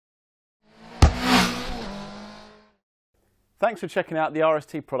Thanks for checking out the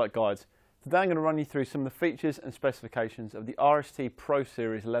RST product guides. Today I'm going to run you through some of the features and specifications of the RST Pro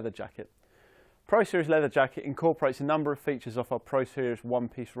Series leather jacket. Pro Series leather jacket incorporates a number of features off our Pro Series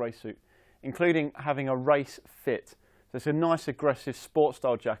one-piece race suit, including having a race fit. So it's a nice aggressive sport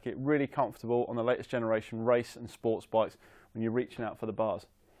style jacket, really comfortable on the latest generation race and sports bikes when you're reaching out for the bars.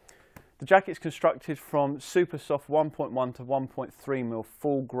 The jacket is constructed from super soft 1.1 to 1.3mm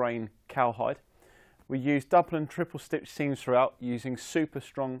full grain cowhide. We use double and triple stitch seams throughout using super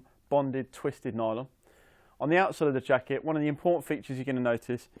strong bonded twisted nylon. On the outside of the jacket, one of the important features you're going to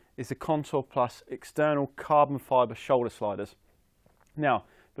notice is the Contour Plus external carbon fibre shoulder sliders. Now,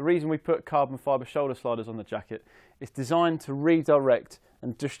 the reason we put carbon fibre shoulder sliders on the jacket is designed to redirect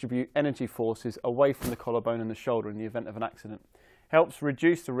and distribute energy forces away from the collarbone and the shoulder in the event of an accident. Helps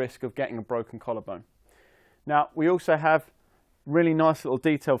reduce the risk of getting a broken collarbone. Now, we also have really nice little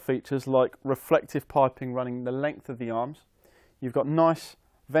detail features like reflective piping running the length of the arms. You've got nice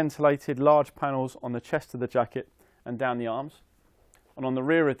ventilated large panels on the chest of the jacket and down the arms. And on the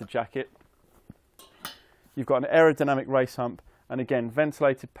rear of the jacket, you've got an aerodynamic race hump and again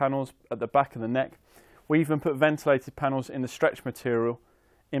ventilated panels at the back of the neck. We even put ventilated panels in the stretch material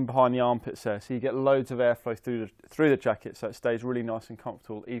in behind the armpits there, so you get loads of airflow through the jacket, so it stays really nice and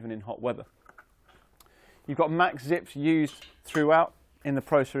comfortable even in hot weather. You've got max zips used throughout in the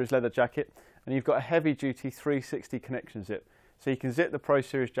Pro Series leather jacket, and you've got a heavy duty 360 connection zip, so you can zip the Pro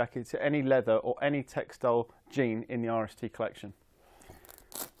Series jacket to any leather or any textile jean in the RST collection.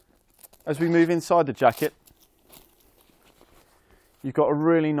 As we move inside the jacket, you've got a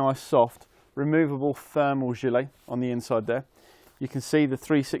really nice soft removable thermal gilet on the inside there. You can see the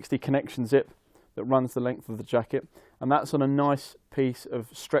 360 connection zip that runs the length of the jacket, and that's on a nice piece of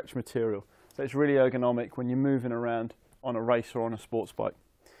stretch material. So it's really ergonomic when you're moving around on a race or on a sports bike.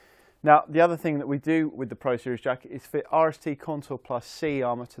 Now, the other thing that we do with the Pro Series jacket is fit RST Contour Plus C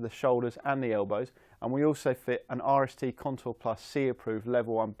armour to the shoulders and the elbows, and we also fit an RST Contour Plus C approved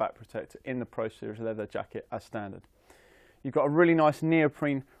level 1 back protector in the Pro Series leather jacket as standard. You've got a really nice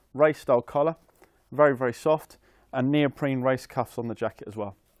neoprene race style collar, very, very soft, and neoprene race cuffs on the jacket as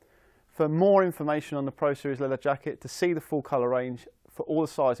well. For more information on the Pro Series leather jacket, to see the full colour range, for all the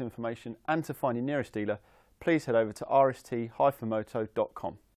size information and to find your nearest dealer, please head over to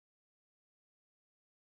rst-moto.com.